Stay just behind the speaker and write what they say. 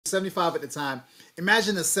75 at the time.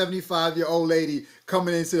 Imagine a 75-year-old lady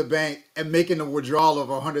coming into the bank and making a withdrawal of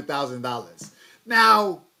 $100,000.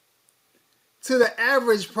 Now, to the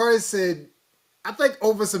average person, I think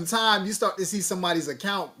over some time you start to see somebody's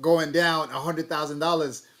account going down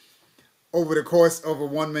 $100,000 over the course of a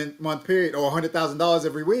 1 month period, or $100,000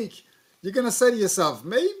 every week. You're gonna say to yourself,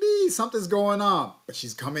 maybe something's going on. But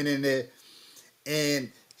she's coming in there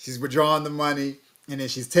and she's withdrawing the money, and then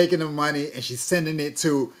she's taking the money and she's sending it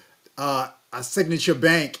to a signature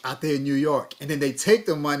bank out there in New York. And then they take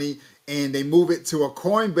the money and they move it to a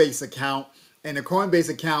Coinbase account, and the Coinbase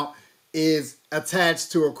account is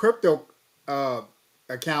attached to a crypto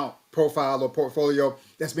account profile or portfolio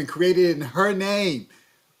that's been created in her name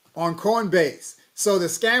on Coinbase. So the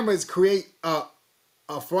scammers create a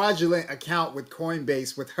fraudulent account with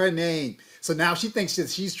Coinbase with her name. So now she thinks that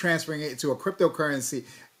she's transferring it to a cryptocurrency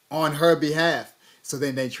on her behalf. So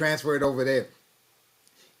then they transfer it over there.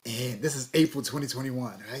 And this is April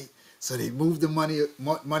 2021, right? So they move the money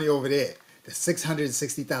over there. The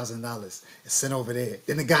 $660,000 is sent over there.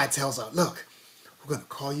 Then the guy tells her, look, we're going to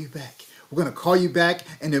call you back. We're going to call you back,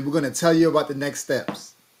 and then we're going to tell you about the next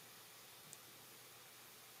steps.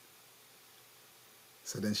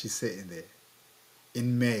 So then she's sitting there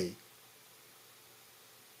in May.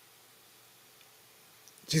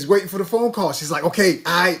 She's waiting for the phone call. She's like, okay,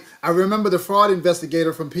 I remember the fraud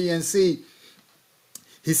investigator from PNC.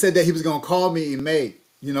 He said that he was going to call me in May.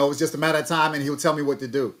 You know, it was just a matter of time, and he'll tell me what to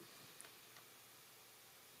do.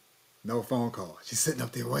 No phone call. She's sitting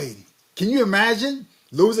up there waiting. Can you imagine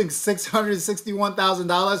losing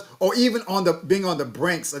 $661,000, or even being on the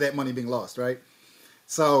brinks of that money being lost, right?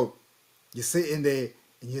 So you're sitting there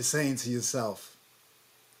and you're saying to yourself,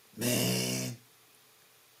 man,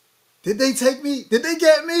 did they take me? Did they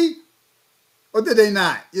get me? Or did they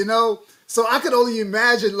not? You know? So I could only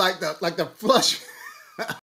imagine like the flush